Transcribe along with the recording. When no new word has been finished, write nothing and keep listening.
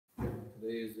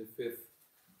Today is the 5th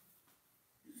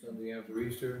Sunday after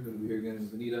Easter. We'll be here again in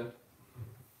Veneta.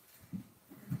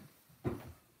 And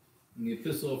the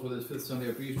epistle for this 5th Sunday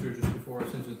after Easter, just before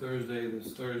Ascension Thursday,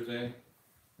 this Thursday,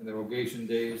 and the Rogation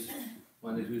days,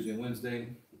 Monday, Tuesday, and Wednesday,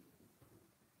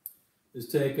 is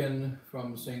taken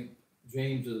from St.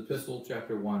 James's Epistle,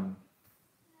 chapter 1.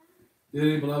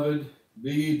 Dearly beloved,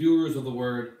 be ye doers of the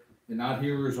word, and not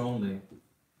hearers only,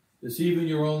 deceiving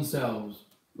your own selves.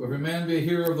 For if a man be a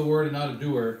hearer of the word and not a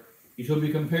doer, he shall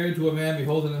be compared to a man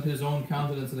beholding his own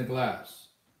countenance in a glass.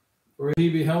 For he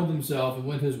beheld himself and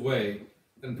went his way,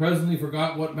 and presently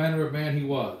forgot what manner of man he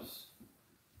was.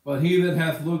 But he that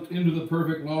hath looked into the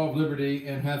perfect law of liberty,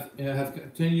 and hath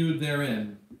continued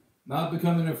therein, not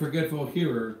becoming a forgetful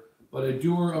hearer, but a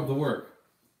doer of the work,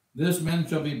 this man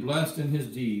shall be blessed in his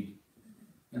deed.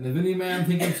 And if any man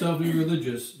think himself to be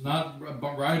religious, not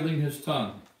bridling his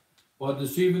tongue, but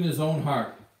deceiving his own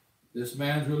heart, this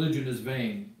man's religion is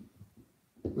vain.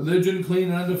 Religion clean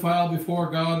and undefiled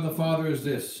before God the Father is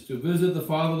this, to visit the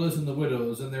fatherless and the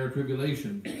widows in their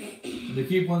tribulation, and to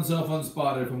keep oneself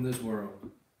unspotted from this world.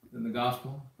 In the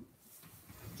Gospel,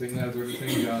 taking out of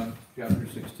St. John, chapter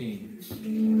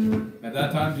 16. At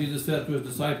that time Jesus said to his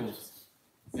disciples,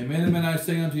 Amen, amen, I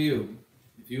say unto you,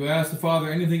 if you ask the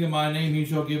Father anything in my name, he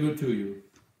shall give it to you.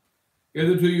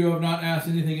 Hitherto you have not asked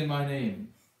anything in my name.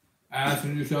 Ask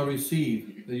and you shall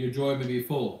receive, that your joy may be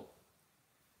full.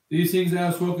 These things I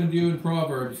have spoken to you in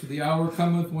Proverbs. The hour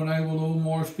cometh when I will no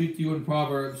more speak to you in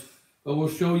Proverbs, but will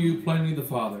show you plainly the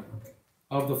Father,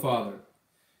 of the Father.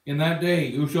 In that day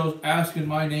you shall ask in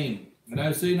my name. And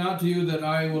I say not to you that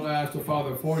I will ask the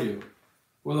Father for you,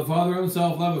 for the Father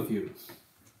himself loveth you,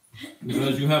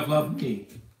 because you have loved me,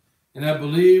 and have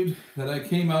believed that I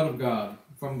came out of God,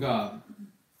 from God.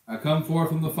 I come forth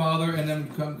from the Father, and am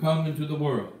come into the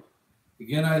world.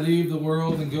 Again I leave the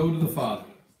world and go to the Father.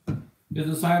 His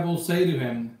disciples say to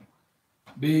him,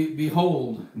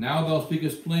 Behold, now thou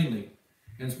speakest plainly,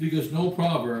 and speakest no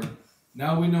proverb.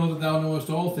 Now we know that thou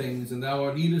knowest all things, and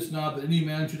thou needest not that any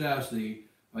man should ask thee,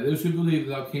 by those who believe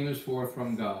that thou camest forth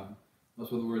from God.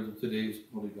 Those are the words of today's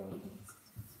Holy Gospel.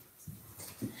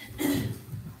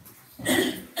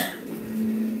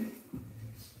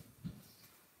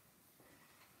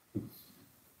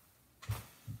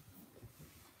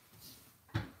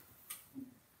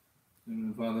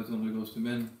 And the Father, Son, and Holy Ghost,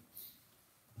 amen.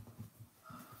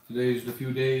 Today is the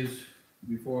few days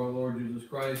before our Lord Jesus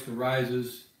Christ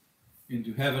arises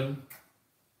into heaven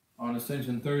on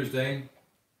Ascension Thursday,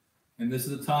 and this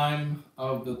is the time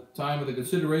of the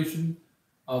consideration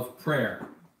of prayer.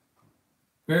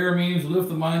 Prayer means to lift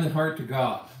the mind and heart to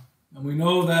God, and we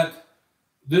know that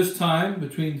this time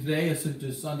between today,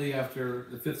 Ascension Sunday after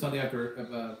the 5th Sunday after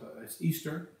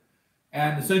Easter,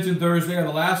 and Ascension Thursday are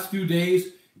the last few days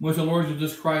in which the Lord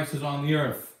Jesus Christ is on the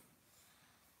earth.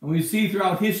 And we see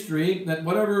throughout history that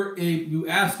whatever you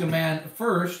ask a man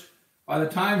first, by the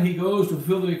time he goes to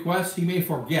fulfill the request, he may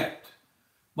forget.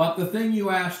 But the thing you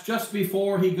ask just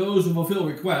before he goes to fulfill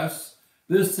requests,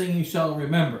 this thing he shall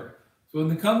remember. So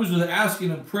when it comes to the asking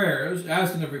of prayers,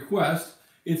 asking of requests,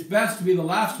 it's best to be the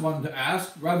last one to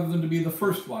ask rather than to be the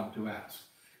first one to ask.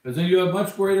 Because then you have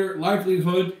much greater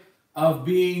likelihood of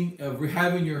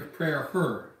having your prayer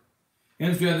heard.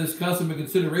 Hence, we have this custom and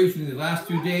consideration in the last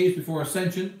 2 days before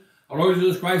Ascension. Our Lord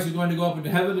Jesus Christ is going to go up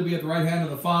into heaven to be at the right hand of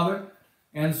the Father.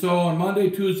 And so on Monday,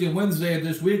 Tuesday, and Wednesday of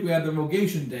this week, we have the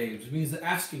Rogation days, which means the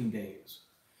asking days.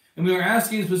 And we are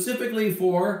asking specifically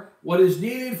for what is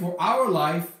needed for our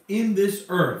life in this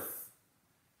earth.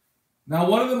 Now,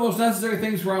 one of the most necessary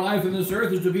things for our life in this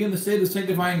earth is to be in the state of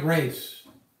sanctifying grace,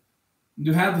 and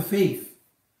to have the faith.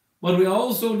 But we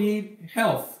also need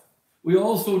health. We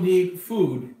also need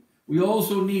food. We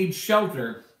also need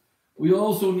shelter. We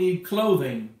also need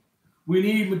clothing. We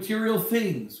need material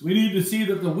things. We need to see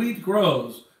that the wheat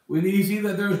grows. We need to see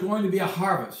that there's going to be a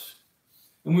harvest.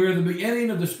 And we're at the beginning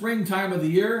of the springtime of the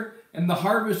year, and the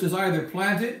harvest is either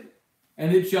planted,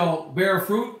 and it shall bear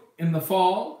fruit in the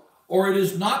fall, or it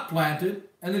is not planted,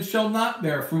 and it shall not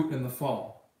bear fruit in the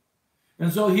fall.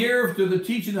 And so here, to the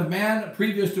teaching of man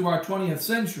previous to our 20th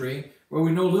century, where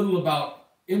we know little about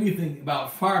anything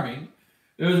about farming,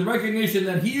 there is a recognition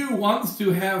that he who wants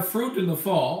to have fruit in the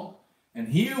fall, and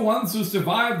he who wants to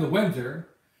survive the winter,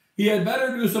 he had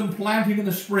better do some planting in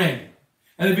the spring.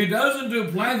 And if he doesn't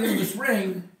do planting in the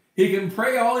spring, he can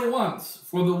pray all he wants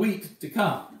for the wheat to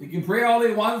come. He can pray all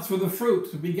he wants for the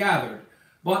fruit to be gathered.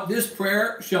 But this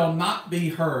prayer shall not be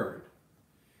heard.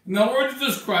 And the Lord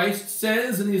Jesus Christ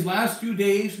says in these last few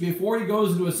days before he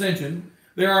goes into Ascension,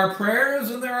 there are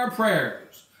prayers and there are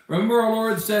prayers. Remember our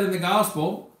Lord said in the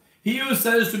Gospel, he who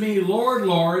says to me, Lord,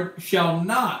 Lord, shall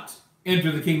not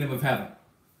enter the kingdom of heaven.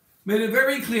 Made it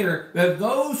very clear that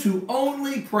those who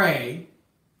only pray,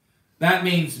 that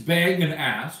means beg and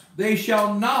ask, they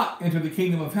shall not enter the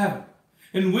kingdom of heaven.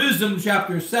 In Wisdom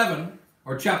chapter 7,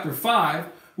 or chapter 5,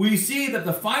 we see that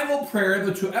the final prayer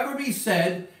that shall ever be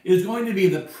said is going to be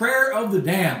the prayer of the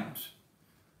damned.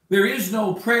 There is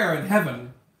no prayer in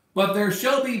heaven, but there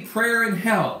shall be prayer in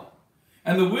hell.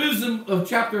 And the Wisdom of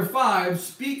chapter 5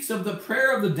 speaks of the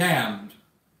prayer of the damned.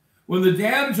 When the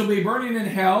damned shall be burning in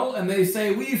hell, and they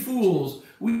say, we fools,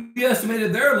 we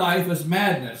estimated their life as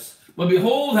madness. But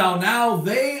behold how now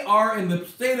they are in the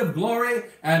state of glory,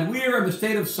 and we are in the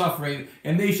state of suffering,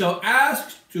 and they shall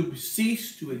ask to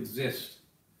cease to exist.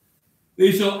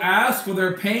 They shall ask for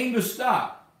their pain to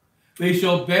stop. They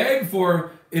shall beg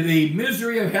for the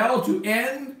misery of hell to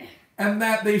end, and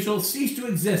that they shall cease to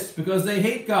exist. Because they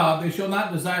hate God, they shall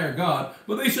not desire God,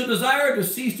 but they shall desire to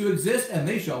cease to exist, and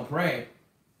they shall pray.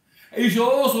 They shall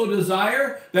also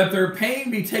desire that their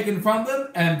pain be taken from them,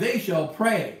 and they shall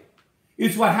pray.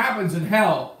 It's what happens in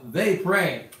hell. They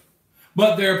pray.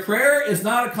 But their prayer is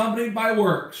not accompanied by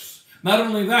works. Not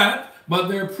only that, but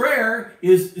their prayer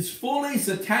is fully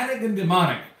satanic and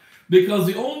demonic. Because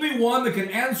the only one that can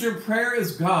answer prayer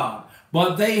is God.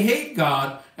 But they hate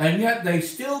God, and yet they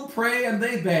still pray and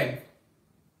they beg.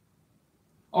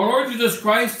 Our Lord Jesus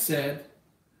Christ said,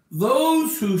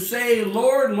 those who say,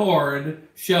 Lord, Lord,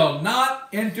 shall not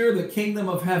enter the kingdom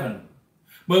of heaven,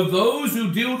 but those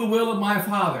who do the will of my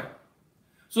Father.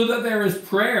 So that there is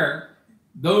prayer,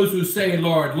 those who say,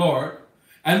 Lord, Lord,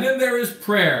 and then there is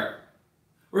prayer.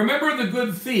 Remember the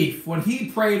good thief when he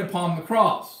prayed upon the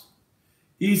cross.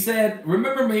 He said,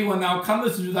 remember me when thou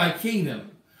comest into thy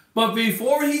kingdom. But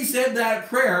before he said that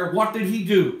prayer, what did he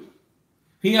do?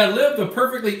 He had lived a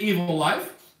perfectly evil life.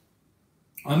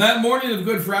 On that morning of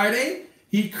Good Friday,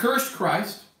 he cursed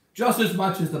Christ just as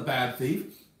much as the bad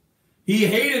thief. He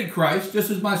hated Christ just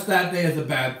as much that day as the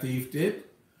bad thief did.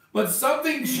 But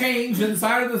something changed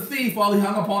inside of the thief while he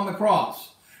hung upon the cross.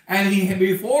 And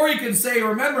before he could say,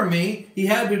 remember me, he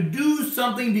had to do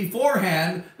something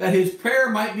beforehand that his prayer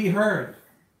might be heard.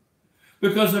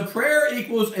 Because a prayer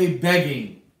equals a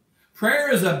begging.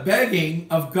 Prayer is a begging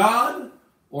of God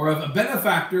or of a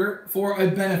benefactor for a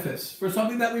benefice, for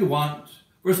something that we want,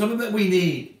 for something that we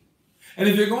need. And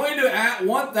if you're going to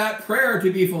want that prayer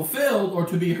to be fulfilled or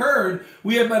to be heard,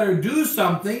 we had better do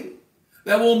something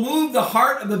that will move the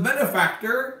heart of the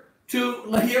benefactor to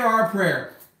hear our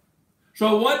prayer.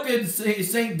 So what did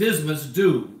St. Dismas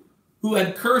do, who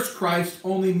had cursed Christ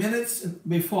only minutes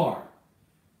before?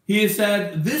 He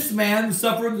said, this man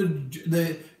suffered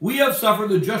we have suffered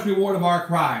the just reward of our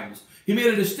crimes. He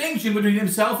made a distinction between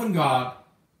himself and God.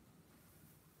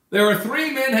 There are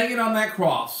 3 men hanging on that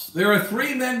cross. There are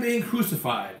 3 men being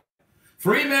crucified.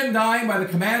 3 men dying by the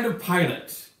command of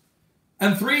Pilate.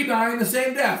 And 3 dying the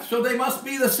same death. So they must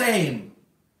be the same.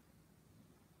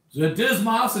 So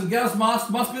Dismas and Gesmas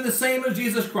must be the same as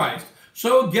Jesus Christ.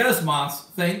 So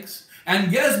Gesmas thinks.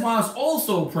 And Gesmas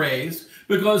also prays,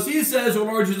 because he says, O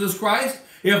Lord Jesus Christ,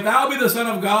 if thou be the Son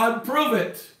of God, prove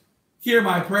it. Hear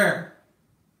my prayer.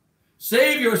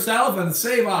 Save yourself and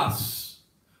save us.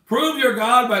 Prove your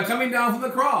God by coming down from the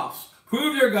cross.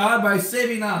 Prove your God by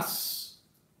saving us.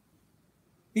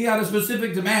 He had a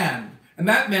specific demand, and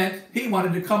that meant he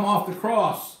wanted to come off the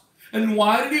cross. And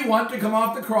why did he want to come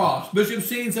off the cross? Bishop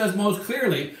Sheen says most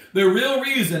clearly the real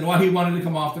reason why he wanted to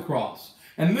come off the cross.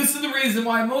 And this is the reason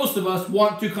why most of us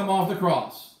want to come off the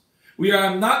cross. We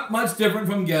are not much different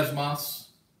from Gesmas.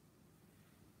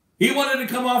 He wanted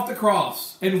to come off the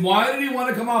cross. And why did he want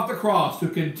to come off the cross? To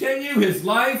continue his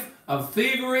life of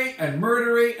thievery and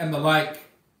murdery and the like.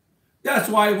 That's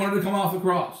why he wanted to come off the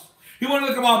cross. He wanted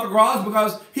to come off the cross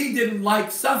because he didn't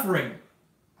like suffering.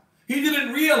 He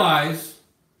didn't realize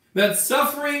that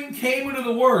suffering came into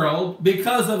the world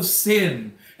because of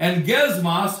sin. And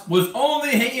Gesmas was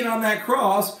only hanging on that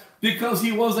cross because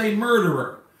he was a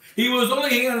murderer. He was only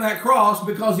hanging on that cross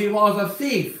because he was a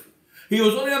thief. He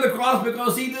was only on the cross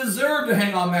because he deserved to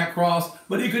hang on that cross,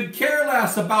 but he could care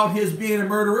less about his being a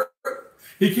murderer.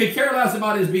 He could care less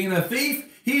about his being a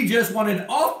thief. He just wanted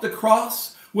off the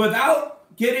cross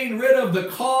without getting rid of the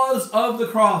cause of the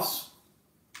cross.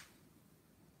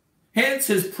 Hence,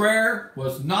 his prayer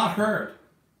was not heard.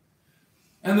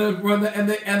 And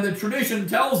the tradition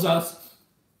tells us,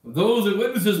 those are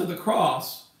witnesses of the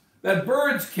cross, that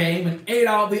birds came and ate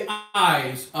out the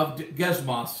eyes of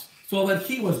Gesmas so that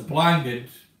he was blinded.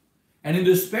 And in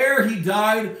despair, he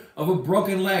died of a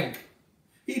broken leg.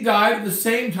 He died at the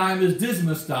same time as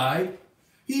Dismas died.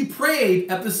 He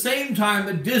prayed at the same time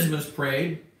that Dismas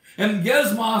prayed. And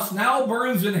Gesmas now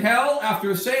burns in hell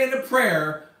after saying a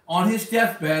prayer on his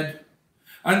deathbed.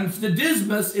 And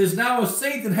Dismas is now a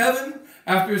saint in heaven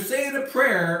after saying a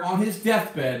prayer on his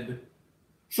deathbed.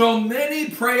 So many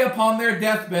pray upon their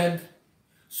deathbed.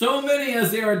 So many,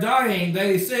 as they are dying,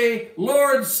 they say,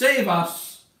 Lord, save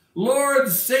us. Lord,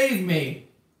 save me.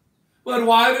 But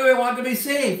why do they want to be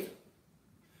saved?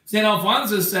 St.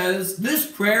 Alphonsus says, this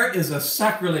prayer is a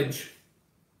sacrilege.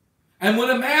 And when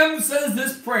a man says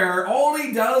this prayer, all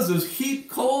he does is heap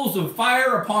coals of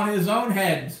fire upon his own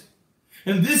head.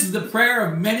 And this is the prayer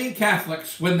of many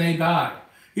Catholics when they die.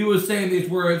 He was saying these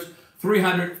words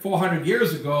 300, 400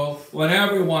 years ago when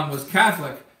everyone was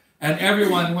Catholic and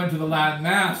everyone went to the Latin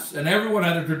Mass and everyone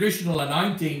had a traditional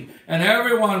anointing and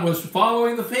everyone was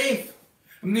following the faith.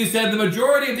 And he said the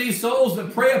majority of these souls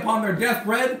that pray upon their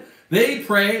deathbed, they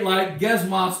pray like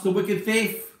Gesmas, the wicked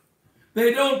thief.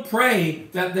 They don't pray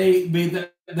that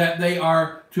they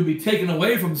are to be taken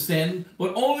away from sin,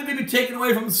 but only to be taken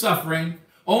away from suffering,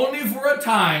 only for a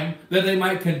time that they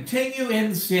might continue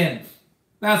in sin.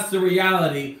 That's the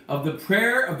reality of the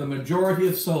prayer of the majority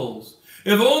of souls.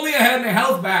 If only I had my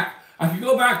health back, I could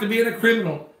go back to being a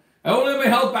criminal. If only my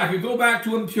health back, I could go back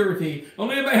to impurity.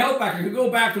 Only if my health back, I could go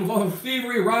back to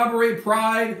thievery, robbery,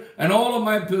 pride, and all of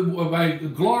my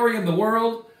glory in the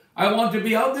world. I want to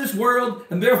be of this world,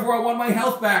 and therefore I want my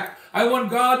health back. I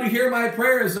want God to hear my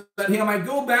prayers, that I might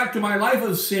go back to my life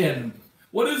of sin.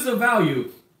 What is the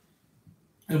value?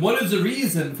 And what is the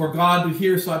reason for God to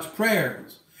hear such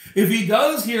prayers? If he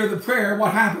does hear the prayer,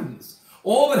 what happens?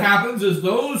 All that happens is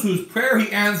those whose prayer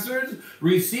he answered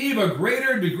receive a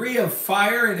greater degree of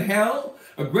fire in hell,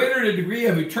 a greater degree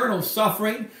of eternal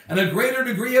suffering, and a greater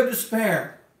degree of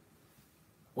despair.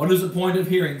 What is the point of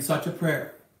hearing such a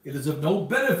prayer? It is of no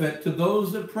benefit to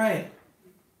those that pray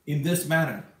in this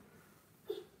manner.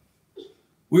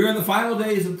 We are in the final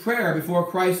days of prayer before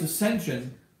Christ's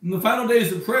ascension, in the final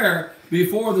days of prayer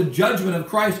before the judgment of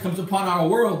Christ comes upon our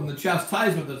world and the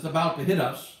chastisement that's about to hit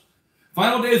us.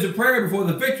 Final days of prayer before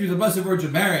the victory of the Blessed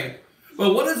Virgin Mary.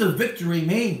 Well, what does a victory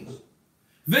mean?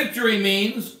 Victory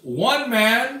means one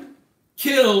man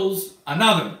kills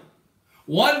another.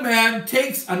 One man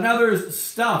takes another's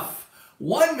stuff.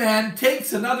 One man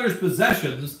takes another's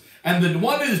possessions, and the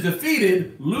one who is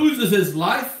defeated loses his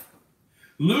life,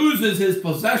 loses his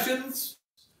possessions,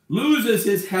 loses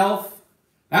his health.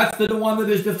 That's the one that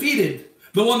is defeated.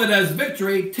 The one that has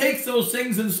victory takes those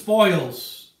things and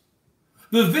spoils.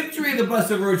 The victory of the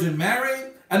Blessed Virgin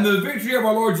Mary and the victory of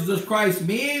our Lord Jesus Christ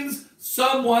means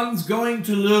someone's going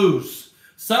to lose.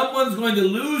 Someone's going to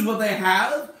lose what they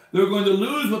have. They're going to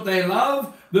lose what they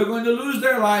love. They're going to lose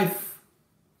their life.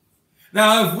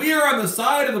 Now, if we are on the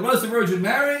side of the Blessed Virgin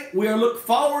Mary, we are looked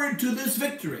forward to this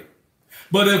victory.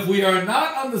 But if we are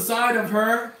not on the side of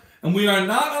her, and we are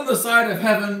not on the side of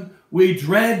heaven, we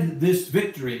dread this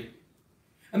victory.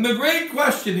 And the great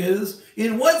question is,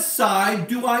 in what side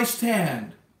do I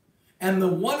stand?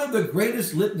 And one of the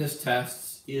greatest litmus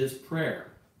tests is prayer.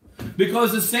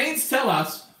 Because the saints tell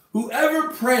us, whoever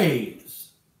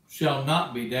prays shall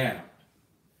not be damned.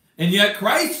 And yet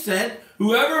Christ said,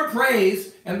 whoever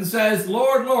prays and says,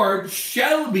 Lord, Lord,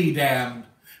 shall be damned.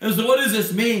 And so what does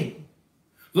this mean?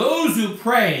 Those who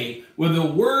pray with the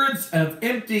words of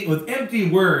empty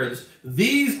words,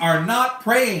 these are not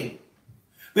praying.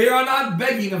 They are not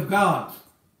begging of God.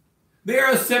 They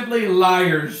are simply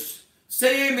liars,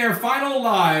 saying their final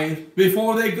lie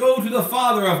before they go to the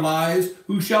Father of lies,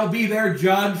 who shall be their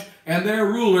judge and their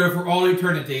ruler for all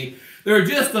eternity. They're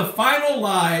just the final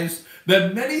lies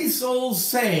that many souls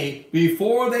say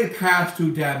before they pass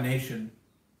to damnation.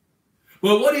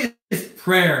 But what is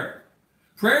prayer?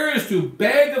 Prayer is to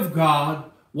beg of God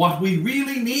what we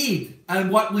really need and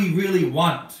what we really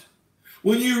want.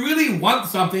 When you really want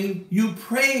something, you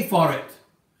pray for it.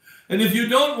 And if you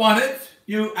don't want it,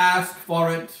 you ask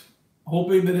for it,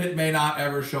 hoping that it may not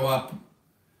ever show up.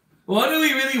 What do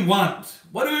we really want?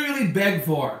 What do we really beg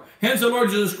for? Hence the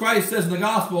Lord Jesus Christ says in the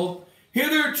Gospel,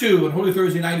 hitherto, on Holy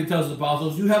Thursday night, he tells his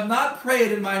apostles, you have not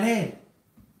prayed in my name.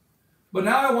 But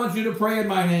now I want you to pray in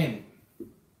my name.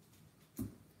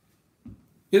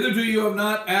 Hitherto you have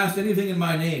not asked anything in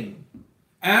my name.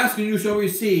 Ask and you shall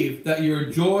receive, that your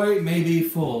joy may be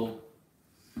full.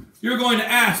 You're going to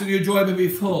ask that your joy may be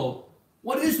full.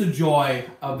 What is the joy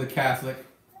of the Catholic?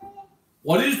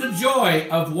 What is the joy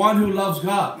of one who loves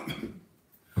God?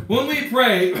 When we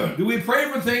pray, do we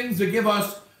pray for things that give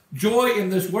us joy in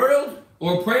this world,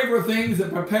 or pray for things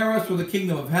that prepare us for the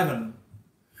kingdom of heaven?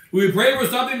 Do we pray for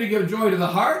something to give joy to the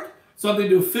heart, something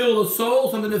to fill the soul,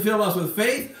 something to fill us with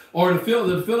faith, or to fill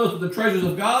us with the treasures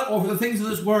of God, or for the things of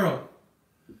this world?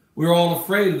 We're all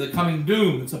afraid of the coming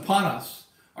doom that's upon us.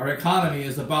 Our economy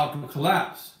is about to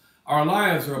collapse. Our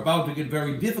lives are about to get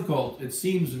very difficult, it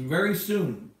seems, very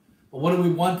soon. But what are we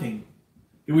wanting?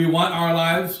 Do we want our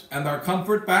lives and our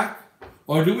comfort back?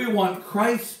 Or do we want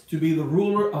Christ to be the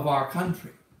ruler of our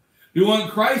country? Do we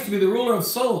want Christ to be the ruler of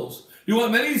souls? Do we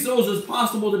want many souls as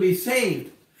possible to be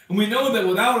saved? And we know that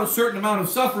without a certain amount of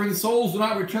suffering, souls do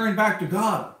not return back to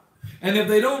God. And if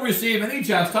they don't receive any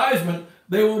chastisement,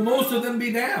 they will, most of them,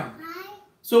 be damned.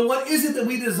 So what is it that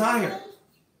we desire?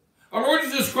 Our Lord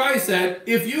Jesus Christ said,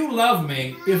 if you love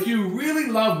me, if you really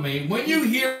love me, when you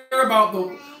hear about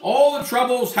all the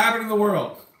troubles happening in the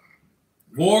world,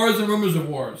 wars and rumors of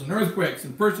wars, and earthquakes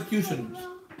and persecutions,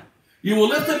 you will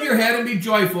lift up your head and be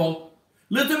joyful.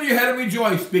 Lift up your head and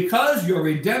rejoice, because your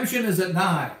redemption is at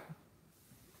nigh.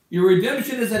 Your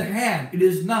redemption is at hand. It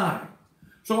is nigh.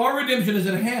 So our redemption is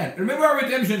at hand. And remember, our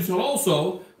redemption shall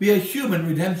also be a human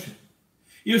redemption.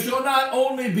 You shall not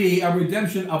only be a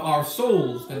redemption of our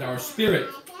souls and our spirit,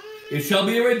 it shall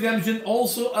be a redemption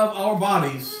also of our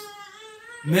bodies.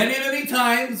 Many, many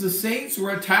times the saints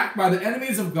were attacked by the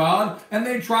enemies of God, and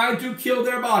they tried to kill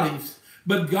their bodies,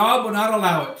 but God would not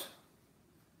allow it.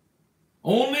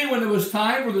 Only when it was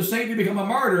time for the saint to become a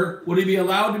martyr would he be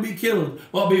allowed to be killed.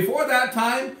 Well, before that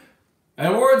time, the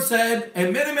Lord said,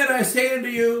 amen, amen, I say unto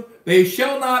you, they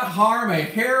shall not harm a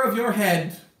hair of your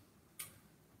head.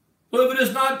 So if it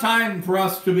is not time for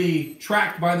us to be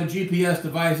tracked by the GPS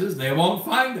devices, they won't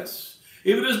find us.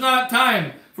 If it is not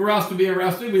time for us to be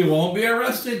arrested, we won't be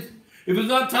arrested. If it's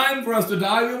not time for us to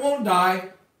die, we won't die.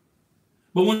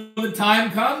 But when the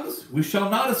time comes, we shall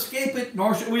not escape it,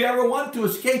 nor shall we ever want to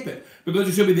escape it, because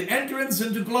it shall be the entrance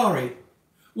into glory.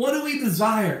 What do we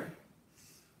desire?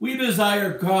 We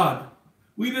desire God.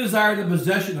 We desire the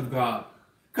possession of God.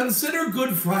 Consider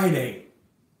Good Friday.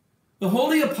 The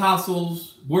holy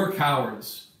apostles were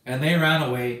cowards, and they ran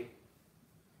away.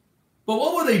 But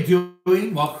what were they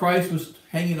doing while Christ was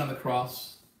hanging on the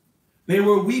cross? They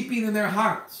were weeping in their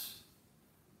hearts.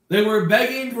 They were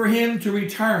begging for him to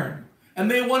return. And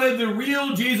they wanted the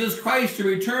real Jesus Christ to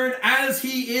return as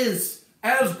he is,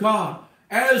 as God,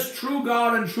 as true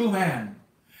God and true man.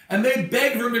 And they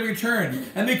begged for him to return.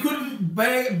 And they couldn't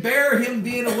bear him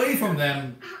being away from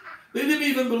them. They didn't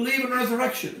even believe in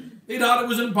resurrection. They thought it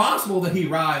was impossible that he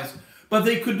rise. But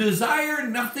they could desire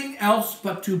nothing else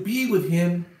but to be with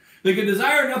him. They could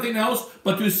desire nothing else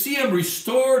but to see him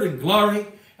restored in glory,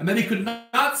 and that he could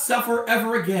not suffer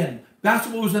ever again. That's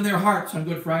what was in their hearts on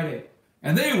Good Friday.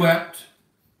 And they wept,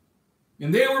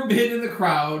 and they were hid in the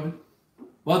crowd,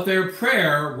 but their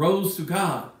prayer rose to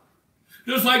God.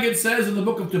 Just like it says in the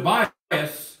book of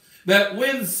Tobias, that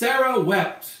when Sarah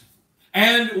wept,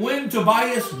 and when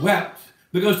Tobias wept,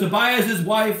 because Tobias'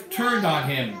 wife turned on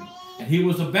him, and he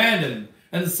was abandoned,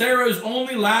 and Sarah's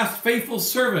only last faithful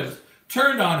servant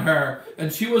turned on her,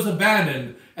 and she was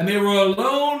abandoned, and they were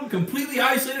alone, completely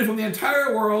isolated from the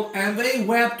entire world, and they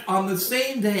wept on the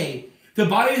same day.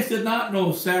 Tobias did not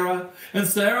know Sarah, and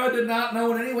Sarah did not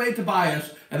know in any way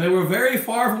Tobias, and they were very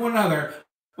far from one another.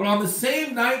 But on the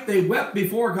same night they wept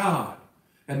before God,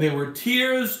 and they were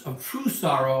tears of true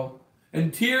sorrow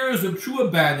and tears of true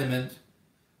abandonment,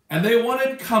 and they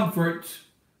wanted comfort.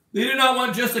 They did not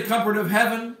want just the comfort of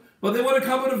heaven, but they wanted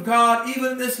comfort of God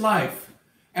even in this life.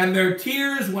 And their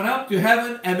tears went up to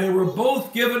heaven, and they were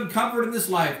both given comfort in this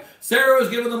life. Sarah was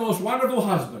given the most wonderful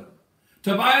husband.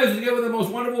 Tobias was given the most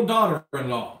wonderful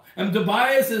daughter-in-law. And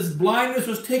Tobias' blindness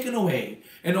was taken away,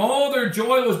 and all their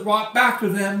joy was brought back to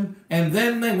them, and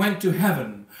then they went to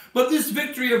heaven. But this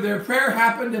victory of their prayer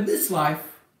happened in this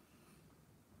life,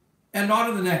 and not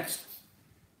in the next.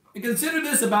 And consider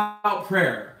this about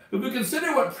prayer. If we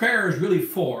consider what prayer is really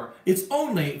for, it's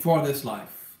only for this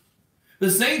life.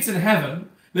 The saints in heaven,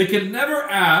 they can never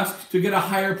ask to get a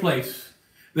higher place.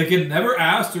 They can never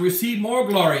ask to receive more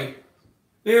glory.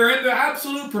 They are in the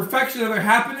absolute perfection of their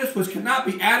happiness, which cannot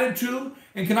be added to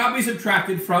and cannot be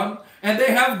subtracted from. And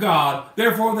they have God.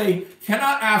 Therefore, they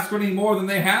cannot ask for any more than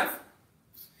they have.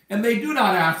 And they do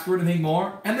not ask for anything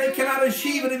more. And they cannot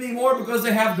achieve anything more because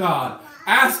they have God.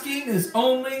 Asking is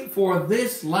only for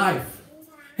this life.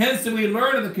 Hence, we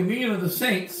learn in the communion of the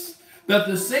saints that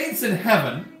the saints in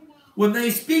heaven, when they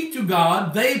speak to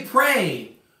God, they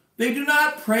pray. They do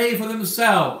not pray for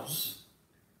themselves.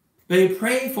 They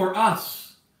pray for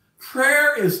us.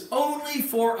 Prayer is only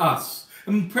for us.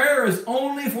 And prayer is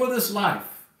only for this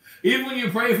life. Even when you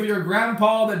pray for your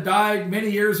grandpa that died many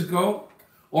years ago,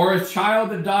 or a child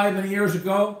that died many years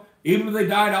ago, even if they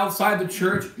died outside the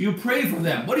church, you pray for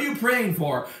them. What are you praying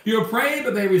for? You're praying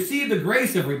that they receive the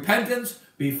grace of repentance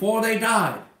before they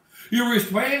died. You're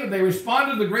praying that they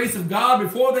responded to the grace of God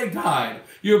before they died.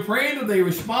 You're praying that they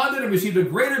responded and received a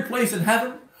greater place in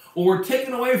heaven, or were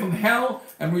taken away from hell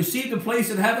and received a place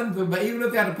in heaven, even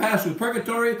if they had to pass through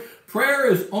purgatory. Prayer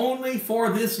is only for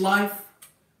this life,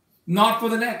 not for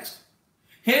the next.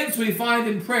 Hence, we find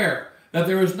in prayer that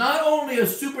there is not only a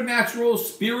supernatural,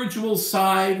 spiritual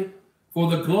side for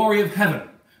the glory of heaven,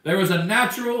 there is a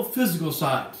natural, physical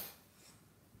side.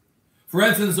 For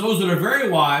instance, those that are very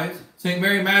wise, St.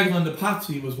 Mary Magdalene de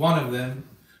Pazzi was one of them.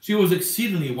 She was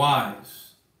exceedingly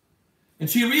wise. And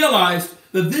she realized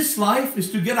that this life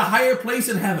is to get a higher place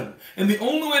in heaven. And the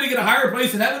only way to get a higher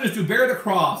place in heaven is to bear the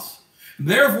cross. And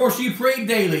therefore, she prayed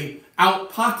daily,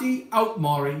 aut pati, aut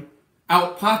mori,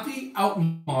 aut pati, aut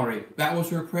mori. That was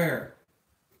her prayer.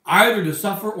 Either to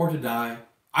suffer or to die.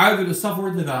 Either to suffer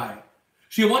or to die.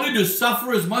 She wanted to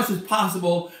suffer as much as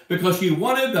possible because she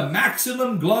wanted the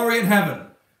maximum glory in heaven.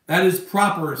 That is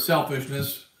proper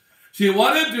selfishness. She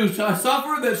wanted to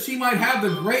suffer that she might have the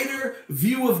greater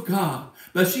view of God,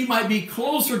 that she might be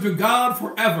closer to God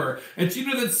forever. And she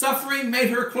knew that suffering made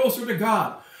her closer to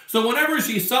God. So whenever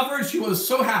she suffered, she was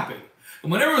so happy.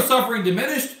 And whenever suffering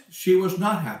diminished, she was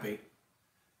not happy.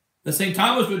 The St.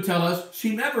 Thomas would tell us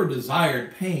she never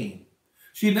desired pain.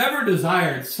 She never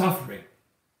desired suffering.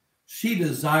 She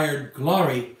desired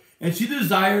glory, and she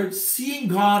desired seeing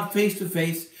God face to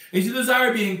face, and she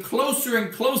desired being closer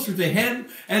and closer to Him,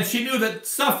 and she knew that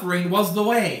suffering was the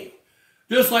way.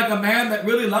 Just like a man that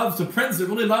really loves the prince, that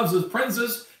really loves his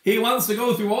princess, he wants to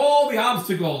go through all the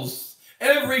obstacles,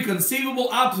 every conceivable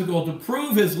obstacle to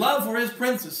prove his love for his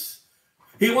princess.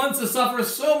 He wants to suffer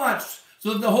so much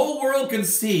so that the whole world can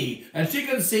see, and she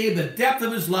can see the depth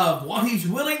of his love, what he's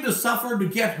willing to suffer to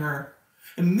get her.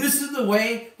 And this is the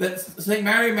way that St.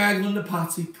 Mary Magdalene de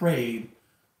Pazzi prayed.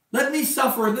 Let me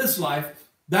suffer in this life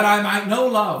that I might know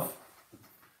love.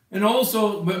 And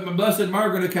also, Blessed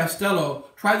Margaret of Castello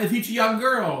tried to teach a young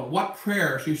girl what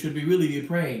prayer she should really be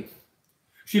praying.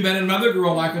 She met another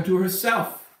girl like unto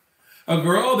herself. A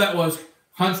girl that was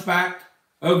hunchbacked,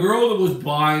 a girl that was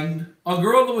blind, a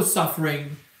girl that was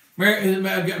suffering.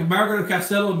 Margaret of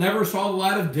Castello never saw the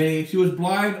light of day. She was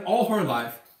blind all her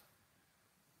life.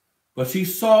 But she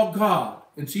saw God,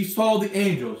 and she saw the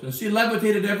angels, and she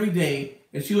levitated every day,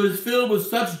 and she was filled with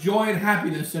such joy and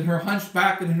happiness in her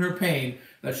hunchback and in her pain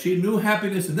that she knew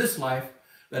happiness in this life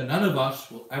that none of us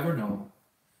will ever know.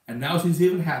 And now she's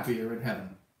even happier in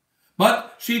heaven.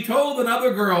 But she told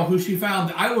another girl who she found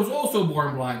that I was also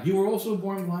born blind. You were also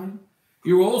born blind?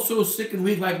 You were also sick and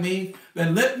weak like me?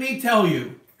 Then let me tell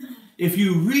you, if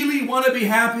you really want to be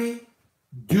happy,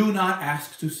 do not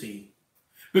ask to see.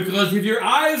 Because if your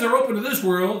eyes are open to this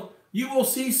world, you will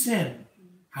see sin.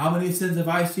 How many sins have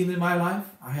I seen in my life?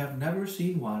 I have never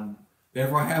seen one.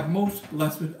 Therefore, I have most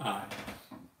blessed eyes.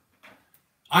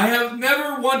 I have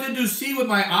never wanted to see with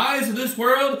my eyes in this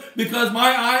world because my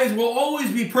eyes will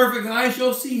always be perfect and I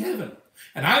shall see heaven.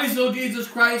 And I shall Jesus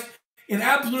Christ in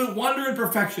absolute wonder and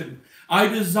perfection. I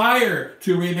desire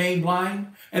to remain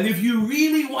blind. And if you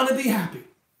really want to be happy,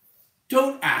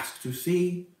 don't ask to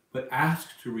see, but ask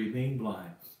to remain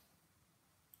blind.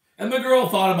 And the girl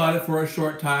thought about it for a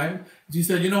short time. She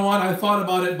said, you know what, I thought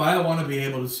about it, but I want to be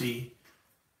able to see.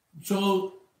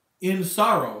 So, in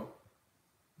sorrow,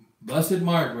 Blessed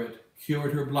Margaret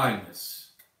cured her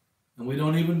blindness. And we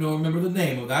don't even remember the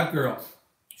name of that girl.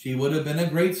 She would have been a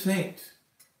great saint.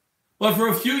 But for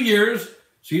a few years,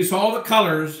 she saw the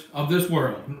colors of this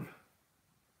world.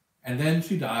 And then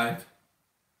she died.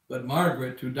 But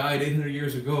Margaret, who died 800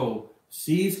 years ago,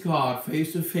 sees God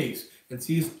face to face and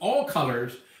sees all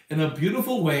colors in a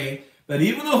beautiful way that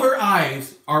even though her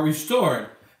eyes are restored,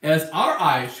 as our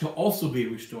eyes shall also be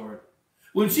restored.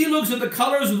 When she looks at the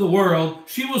colors of the world,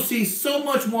 she will see so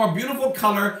much more beautiful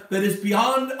color that is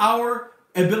beyond our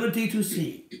ability to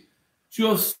see. She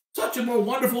will have such a more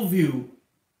wonderful view.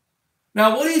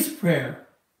 Now, what is prayer?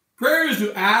 Prayer is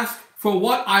to ask for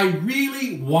what I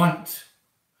really want,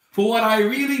 for what I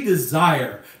really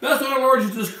desire. That's what our Lord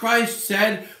Jesus Christ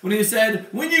said when He said,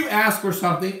 when you ask for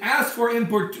something, ask for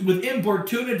with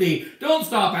importunity. Don't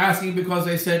stop asking because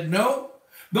they said no.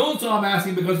 Don't stop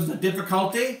asking because it's a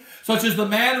difficulty. Such as the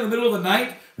man in the middle of the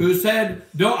night who said,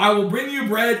 I will bring you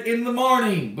bread in the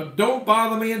morning, but don't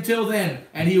bother me until then.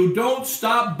 And you don't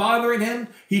stop bothering him,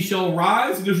 he shall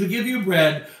rise and he shall give you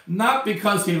bread, not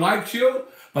because he likes you,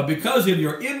 but because of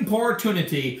your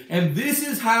importunity. And this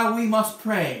is how we must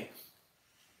pray.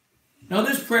 Now,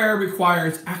 this prayer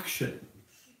requires action.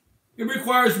 It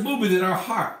requires movement in our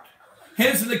heart.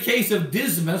 Hence, in the case of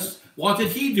Dismas, what did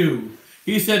he do?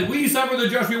 He said, we suffer the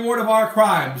just reward of our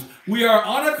crimes. We are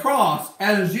on a cross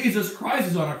as Jesus Christ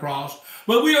is on a cross,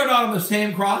 but we are not on the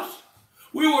same cross.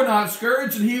 We were not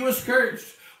scourged and he was scourged.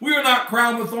 We are not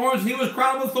crowned with thorns and he was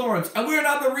crowned with thorns. And we are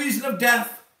not the reason of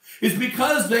death. It's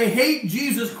because they hate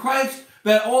Jesus Christ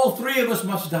that all three of us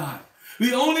must die.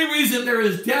 The only reason there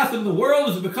is death in the world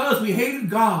is because we hated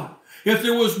God. If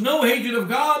there was no hatred of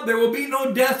God, there will be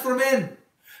no death for men.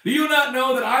 Do you not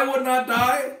know that I would not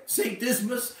die, St.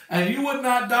 Dismas, and you would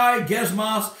not die,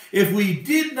 Gesmas, if we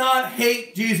did not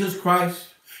hate Jesus Christ?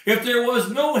 If there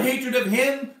was no hatred of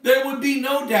him, there would be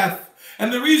no death.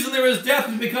 And the reason there is death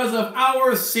is because of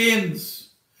our sins.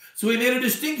 So he made a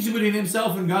distinction between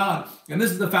himself and God. And this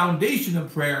is the foundation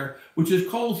of prayer, which is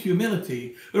called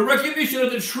humility. The recognition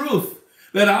of the truth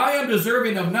that I am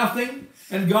deserving of nothing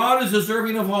and God is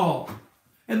deserving of all.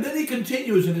 And then he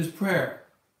continues in his prayer.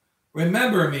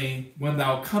 Remember me when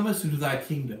thou comest into thy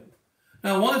kingdom.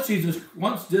 Now once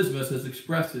Dismas has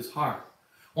expressed his heart,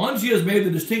 once he has made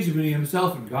the distinction between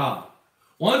himself and God,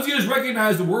 once he has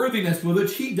recognized the worthiness with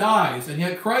which he dies, and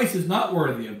yet Christ is not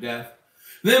worthy of death,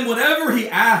 then whatever he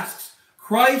asks,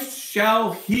 Christ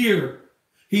shall hear.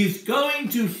 He's going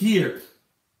to hear.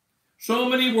 So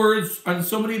many words and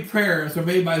so many prayers are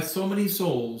made by so many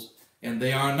souls, and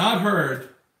they are not heard.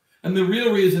 And the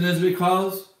real reason is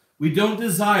because we don't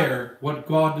desire what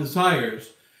God desires.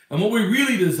 And what we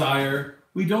really desire,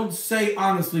 we don't say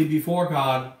honestly before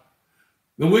God.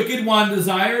 The wicked one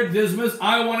desired, Dismas,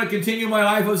 I want to continue my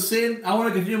life of sin. I want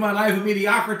to continue my life of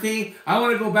mediocrity. I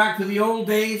want to go back to the old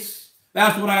days.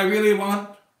 That's what I really want.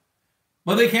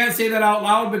 But they can't say that out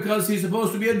loud because he's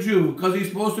supposed to be a Jew, because he's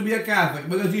supposed to be a Catholic,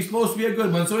 because he's supposed to be a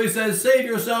good one. So he says, save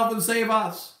yourself and save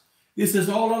us. This is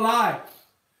all a lie.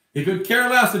 He could care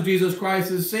less if Jesus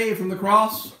Christ is saved from the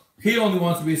cross. He only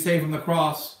wants to be saved from the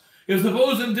cross. If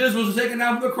supposing Dismas was taken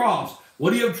down from the cross,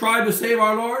 would he have tried to save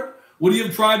our Lord? Would he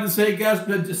have tried to say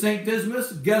St.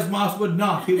 Dismas? Gesmas would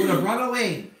not. He would have run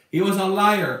away. He was a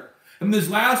liar. And this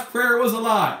last prayer was a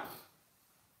lie.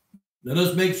 Let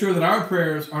us make sure that our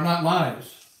prayers are not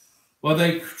lies, but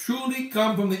they truly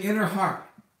come from the inner heart.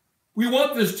 We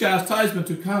want this chastisement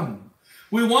to come.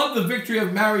 We want the victory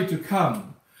of Mary to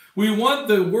come. We want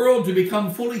the world to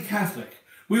become fully Catholic.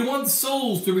 We want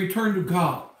souls to return to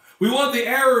God. We want the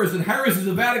errors and heresies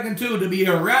of Vatican II to be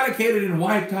eradicated and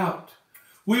wiped out.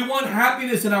 We want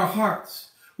happiness in our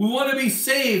hearts. We want to be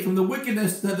saved from the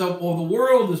wickedness that the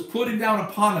world is putting down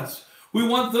upon us. We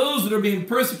want those that are being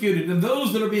persecuted and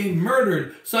those that are being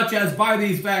murdered, such as by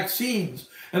these vaccines,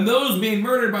 and those being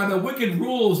murdered by the wicked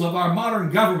rules of our modern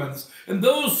governments, and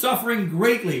those suffering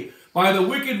greatly by the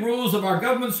wicked rules of our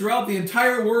governments throughout the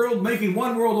entire world, making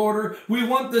one world order. We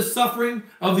want this suffering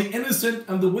of the innocent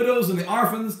and the widows and the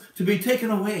orphans to be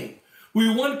taken away.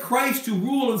 We want Christ to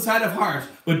rule inside of hearts.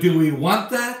 But do we want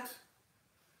that?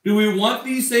 Do we want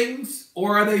these things?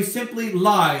 Or are they simply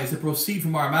lies that proceed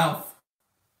from our mouth?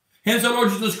 Hence our Lord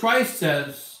Jesus Christ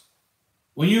says,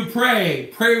 when you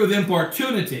pray, pray with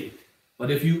importunity.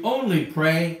 But if you only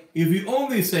pray, if you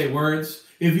only say words,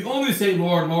 if you only say,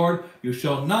 Lord, Lord, you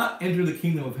shall not enter the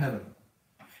kingdom of heaven.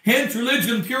 Hence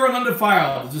religion pure and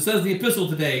undefiled, as it says in the epistle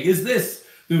today, is this,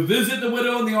 to visit the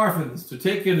widow and the orphans, to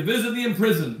take care to visit the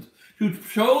imprisoned, to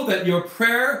show that your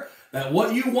prayer, that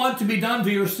what you want to be done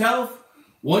to yourself,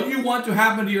 what you want to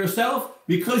happen to yourself,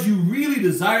 because you really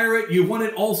desire it, you want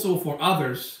it also for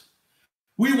others.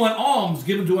 We want alms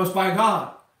given to us by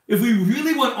God. If we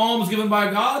really want alms given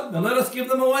by God, then let us give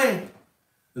them away.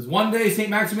 As one day St.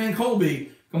 Maximilian Kolbe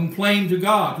complained to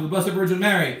God, to the Blessed Virgin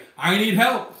Mary, I need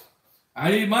help.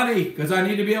 I need money because I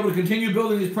need to be able to continue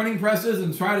building these printing presses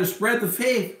and try to spread the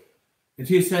faith. And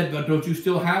she said, but don't you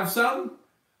still have some?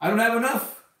 I don't have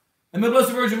enough. And the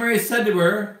Blessed Virgin Mary said to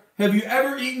her, have you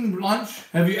ever eaten lunch?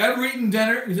 Have you ever eaten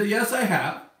dinner? He said, yes, I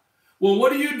have. Well,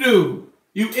 what do?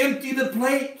 You empty the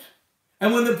plate.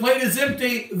 And when the plate is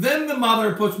empty, then the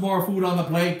mother puts more food on the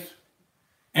plate.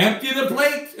 Empty the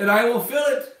plate, and I will fill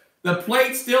it. The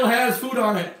plate still has food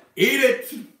on it. Eat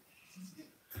it.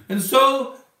 And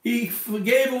so he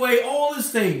gave away all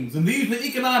his things. And these are the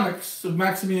economics of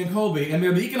Maximilian Kolbe. And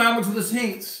they're the economics of the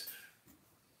saints.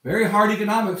 Very hard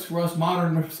economics for us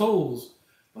modern souls.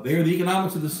 But they are the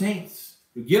economics of the saints.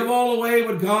 To give all away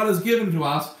what God has given to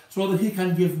us so that he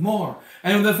can give more.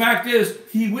 And the fact is,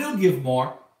 he will give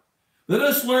more. Let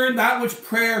us learn that which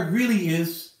prayer really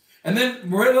is, and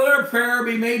then let our prayer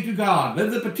be made to God.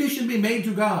 Let the petition be made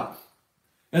to God.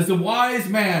 As the wise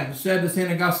man said to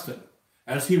St. Augustine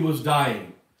as he was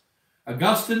dying,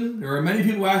 Augustine, there are many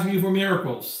people asking you for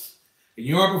miracles, and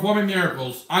you are performing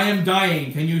miracles. I am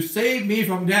dying. Can you save me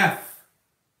from death?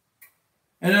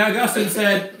 And then Augustine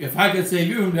said, if I could save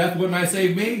you from death, wouldn't I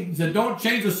save me? He said, don't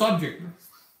change the subject.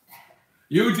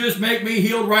 You just make me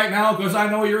healed right now because I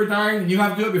know you're dying and you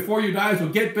have to do it before you die, so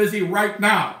get busy right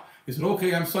now. He said,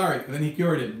 okay, I'm sorry. And then he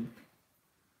cured him.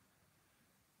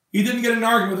 He didn't get an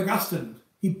argument with Augustine.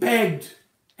 He begged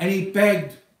and he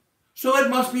begged. So it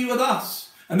must be with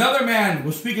us. Another man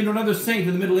was speaking to another saint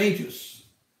in the Middle Ages.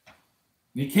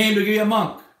 He came to be a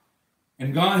monk.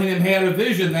 And God had a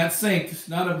vision, that saint,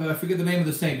 I forget the name of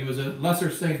the saint. He was a lesser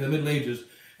saint in the Middle Ages.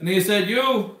 And he said,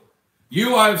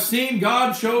 you I've seen,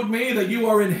 God showed me that you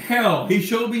are in hell. He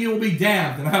showed me you will be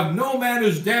damned. And I have no man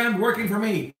who's damned working for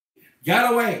me.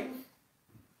 Get away.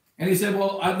 And he said,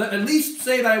 well, at least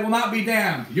say that I will not be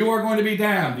damned. You are going to be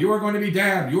damned. You are going to be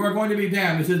damned. You are going to be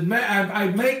damned. He said, I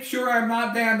make sure I'm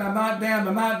not damned. I'm not damned.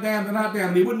 I'm not damned. I'm not damned.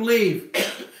 And he wouldn't leave.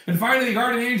 And finally, the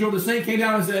guardian angel of the saint came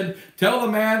down and said, tell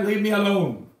the man, leave me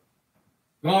alone.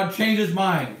 God changed his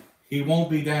mind. He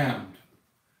won't be damned.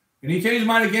 And he changed his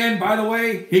mind again. By the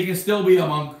way, he can still be a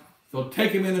monk. So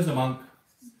take him in as a monk.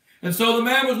 And so the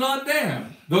man was not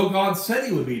damned, though God said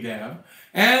he would be damned.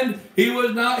 And he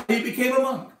became a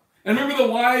monk. And remember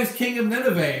the wise king of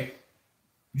Nineveh,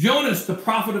 Jonas, the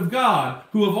prophet of God,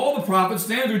 who of all the prophets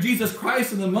stands with Jesus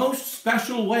Christ in the most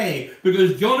special way,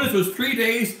 because Jonas was 3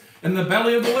 days in the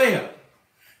belly of the whale.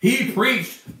 He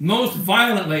preached most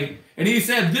violently, and he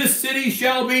said, this city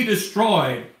shall be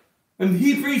destroyed. And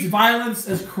he preached violence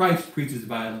as Christ preaches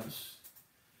violence.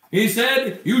 He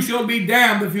said, you shall be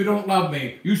damned if you don't love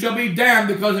me. You shall be damned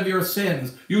because of your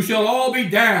sins. You shall all be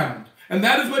damned. And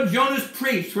that is what Jonas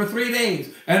preached for 3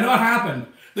 days. And what happened?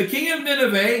 The king of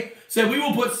Nineveh said, we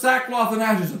will put sackcloth and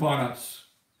ashes upon us.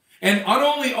 And not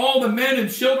only all the men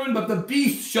and children, but the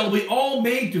beasts shall be all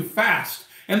made to fast.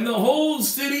 And the whole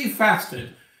city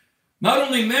fasted. Not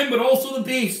only men, but also the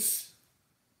beasts.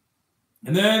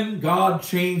 And then God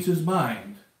changed his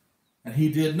mind, and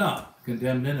he did not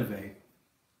condemn Nineveh.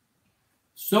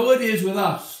 So it is with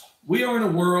us. We are in a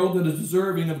world that is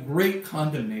deserving of great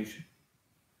condemnation.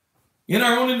 In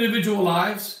our own individual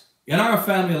lives, in our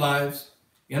family lives,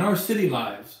 in our city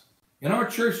lives, in our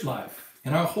church life,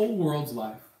 in our whole world's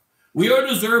life, we are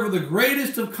deserved of the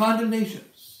greatest of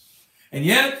condemnations. And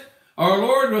yet, our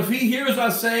Lord, if he hears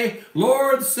us say,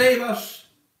 Lord, save us,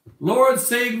 Lord,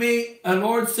 save me, and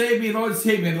Lord, save me, Lord,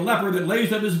 save me. And the leper that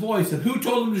raised up his voice. And who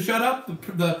told him to shut up?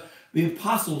 The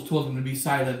apostles told him to be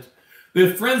silent.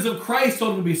 The friends of Christ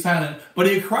told him to be silent. But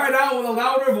he cried out with a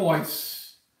louder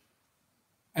voice.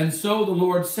 And so the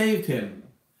Lord saved him.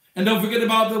 And don't forget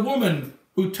about the woman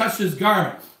who touched his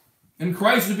garment. And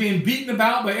Christ was being beaten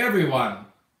about by everyone.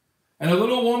 And a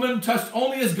little woman touched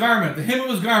only his garment, the hem of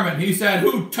his garment. And he said,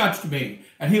 who touched me?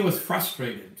 And he was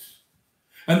frustrated.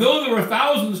 And though there were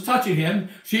thousands touching him,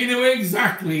 she knew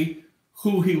exactly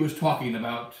who he was talking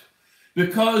about.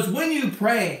 Because when you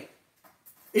pray,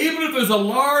 even if there's a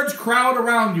large crowd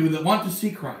around you that want to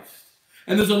see Christ,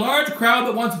 and there's a large crowd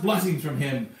that wants blessings from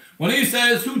him, when he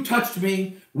says, who touched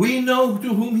me, we know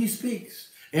to whom he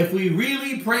speaks. If we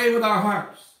really pray with our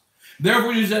hearts.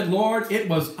 Therefore he said, Lord, it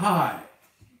was I.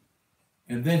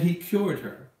 And then he cured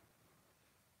her.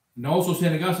 And also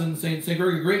St. Augustine, St.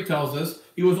 Gregory the Great tells us,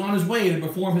 he was on his way to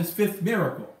perform his 5th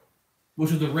miracle,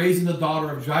 which was the raising the daughter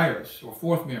of Jairus, or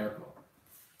 4th miracle.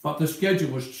 But the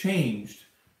schedule was changed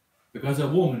because a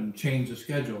woman changed the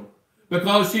schedule.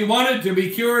 Because she wanted to be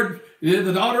cured.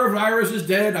 The daughter of Jairus is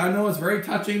dead. I know it's very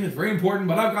touching, it's very important,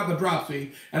 but I've got the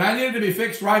dropsy, and I need it to be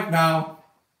fixed right now.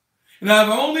 And if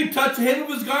I only touch the hem of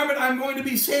his garment, I'm going to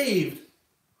be saved.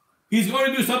 He's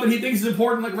going to do something he thinks is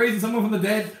important, like raising someone from the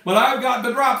dead. But I've got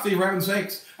the dropsy, for heaven's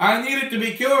sakes. I need it to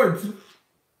be cured.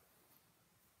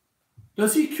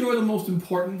 Does he cure the most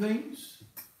important things?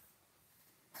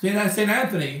 St.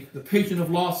 Anthony, the patron of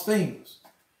lost things,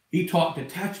 he taught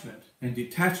detachment and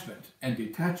detachment and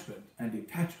detachment and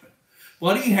detachment.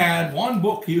 But he had one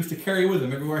book he used to carry with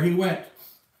him everywhere he went.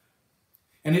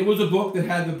 And it was a book that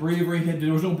had the breviary.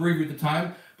 There was no breviary at the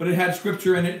time, but it had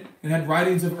scripture in it. It had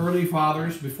writings of early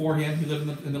fathers before him. He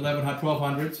lived in the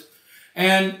 1200s.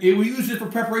 And we used it for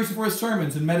preparation for his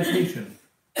sermons and meditation.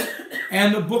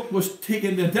 And the book was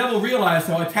taken. The devil realized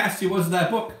how attached he was to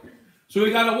that book. So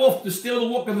he got a wolf to steal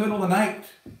the book in the middle of the night.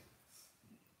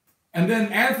 And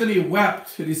then Anthony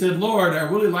wept. And he said, Lord, I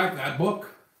really like that book.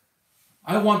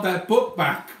 I want that book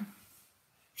back.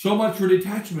 So much for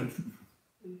detachment.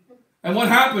 And what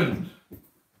happened?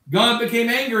 God became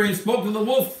angry and spoke to the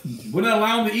wolf. Wouldn't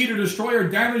allow him to eat or destroy or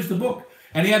damage the book.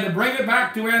 And he had to bring it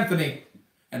back to Anthony.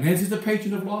 And hence he's the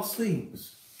patron of lost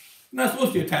things. You're not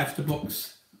supposed to be attached to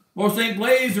books. Or St.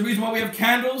 Blaise, the reason why we have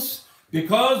candles,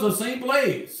 because of St.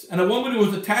 Blaise. And a woman who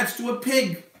was attached to a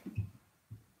pig.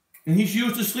 And she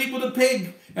used to sleep with a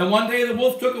pig. And one day the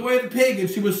wolf took away the pig. And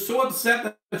she was so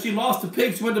upset that she lost the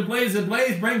pig. She went to Blaise and said,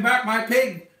 Blaise, bring back my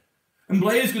pig. And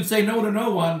Blaise could say no to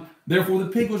no one. Therefore the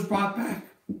pig was brought back.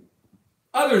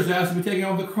 Others asked to be taken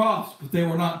off the cross, but they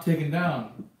were not taken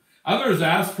down. Others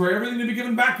asked for everything to be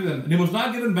given back to them, and it was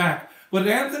not given back. But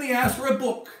Anthony asked for a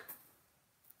book.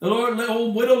 The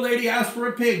old widow lady asked for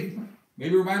a pig.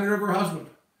 Maybe reminded her of her husband.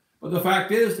 But the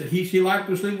fact is that she liked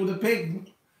to sleep with a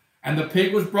pig. And the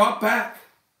pig was brought back.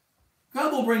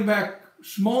 God will bring back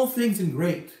small things and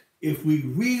great if we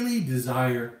really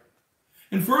desire.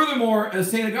 And furthermore, as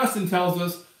St. Augustine tells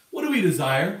us, what do we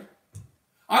desire?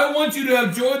 I want you to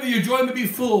have joy that your joy may be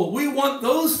full. We want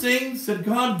those things that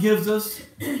God gives us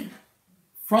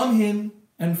from him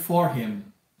and for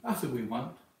him. That's what we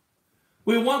want.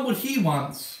 We want what he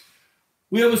wants.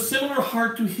 We have a similar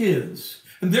heart to his.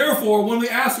 And therefore, when we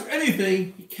ask for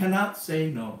anything, he cannot say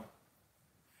no.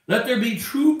 Let there be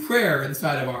true prayer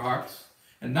inside of our hearts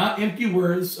and not empty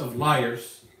words of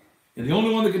liars. And the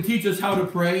only one that can teach us how to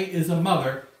pray is a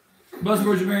mother. The Blessed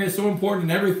Virgin Mary is so important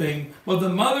in everything, but the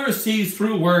mother sees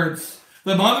through words.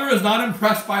 The mother is not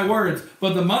impressed by words,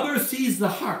 but the mother sees the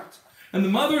heart. And the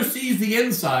mother sees the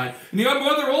inside. And the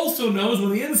mother also knows when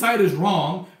the inside is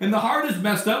wrong and the heart is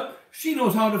messed up, she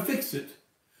knows how to fix it.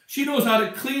 She knows how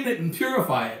to clean it and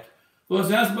purify it. So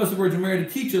let's ask the Blessed Virgin Mary to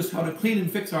teach us how to clean and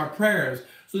fix our prayers,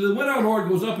 so that when our Lord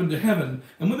goes up into heaven,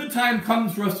 and when the time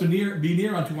comes for us to be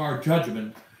near unto our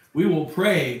judgment, we will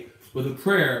pray with a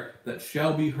prayer that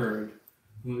shall be heard.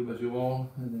 We bless you all,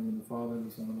 in the name of the Father, and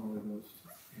the Son, and the Holy Ghost.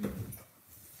 Amen.